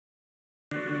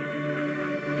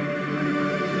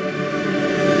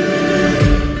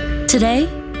Today,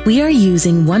 we are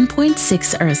using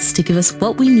 1.6 Earths to give us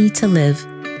what we need to live,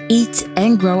 eat,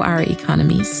 and grow our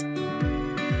economies.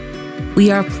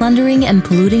 We are plundering and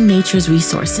polluting nature's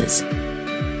resources,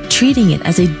 treating it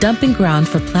as a dumping ground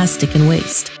for plastic and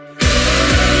waste.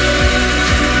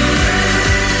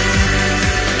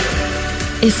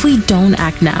 If we don't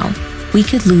act now, we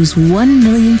could lose 1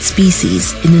 million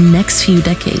species in the next few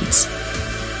decades.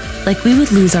 Like we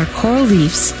would lose our coral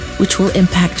reefs, which will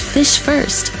impact fish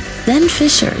first, then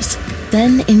fishers,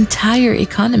 then entire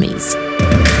economies.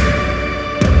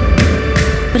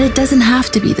 But it doesn't have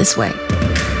to be this way.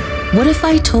 What if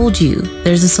I told you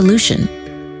there's a solution?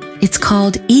 It's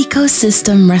called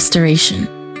ecosystem restoration.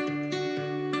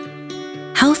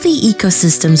 Healthy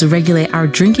ecosystems regulate our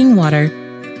drinking water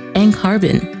and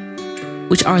carbon,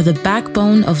 which are the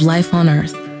backbone of life on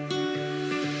Earth.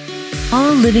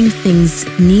 All living things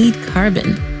need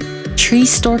carbon.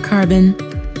 Trees store carbon,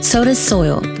 so does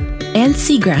soil, and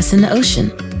seagrass in the ocean.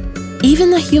 Even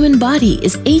the human body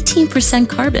is 18%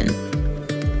 carbon.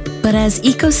 But as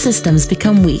ecosystems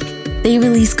become weak, they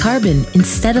release carbon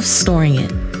instead of storing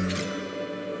it.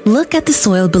 Look at the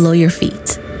soil below your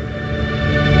feet.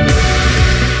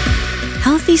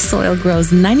 Healthy soil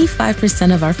grows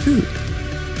 95% of our food.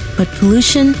 But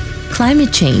pollution,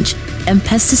 climate change, and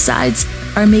pesticides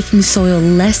are making soil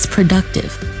less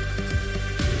productive.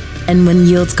 And when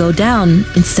yields go down,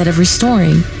 instead of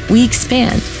restoring, we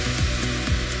expand.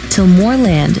 Till more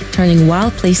land, turning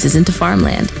wild places into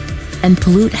farmland, and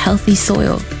pollute healthy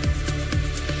soil.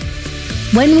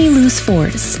 When we lose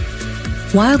forests,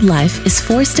 wildlife is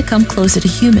forced to come closer to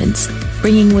humans,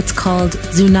 bringing what's called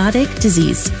zoonotic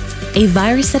disease, a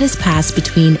virus that is passed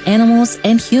between animals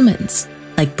and humans,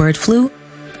 like bird flu,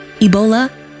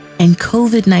 Ebola, and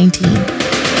COVID-19.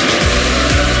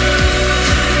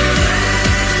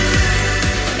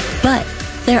 But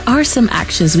there are some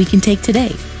actions we can take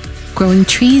today. Growing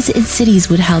trees in cities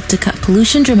would help to cut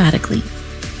pollution dramatically.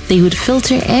 They would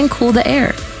filter and cool the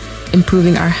air,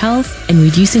 improving our health and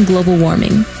reducing global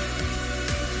warming.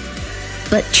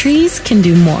 But trees can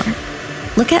do more.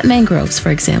 Look at mangroves, for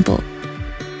example.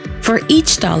 For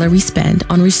each dollar we spend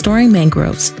on restoring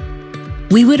mangroves,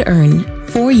 we would earn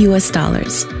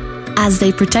 $4 as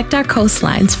they protect our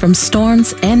coastlines from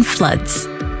storms and floods.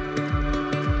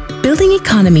 Building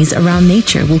economies around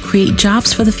nature will create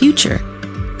jobs for the future,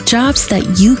 jobs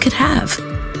that you could have.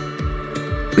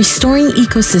 Restoring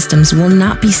ecosystems will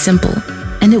not be simple,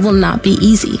 and it will not be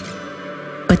easy.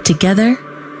 But together,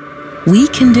 we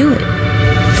can do it.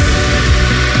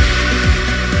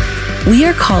 We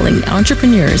are calling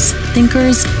entrepreneurs,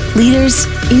 thinkers, leaders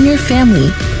in your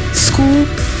family, school,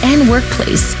 and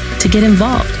workplace to get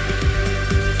involved.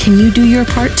 Can you do your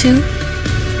part too?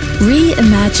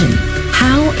 Reimagine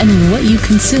how and what you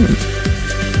consume.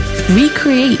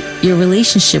 Recreate your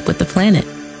relationship with the planet.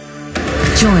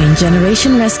 Join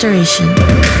Generation Restoration.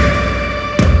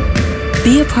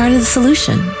 Be a part of the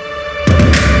solution.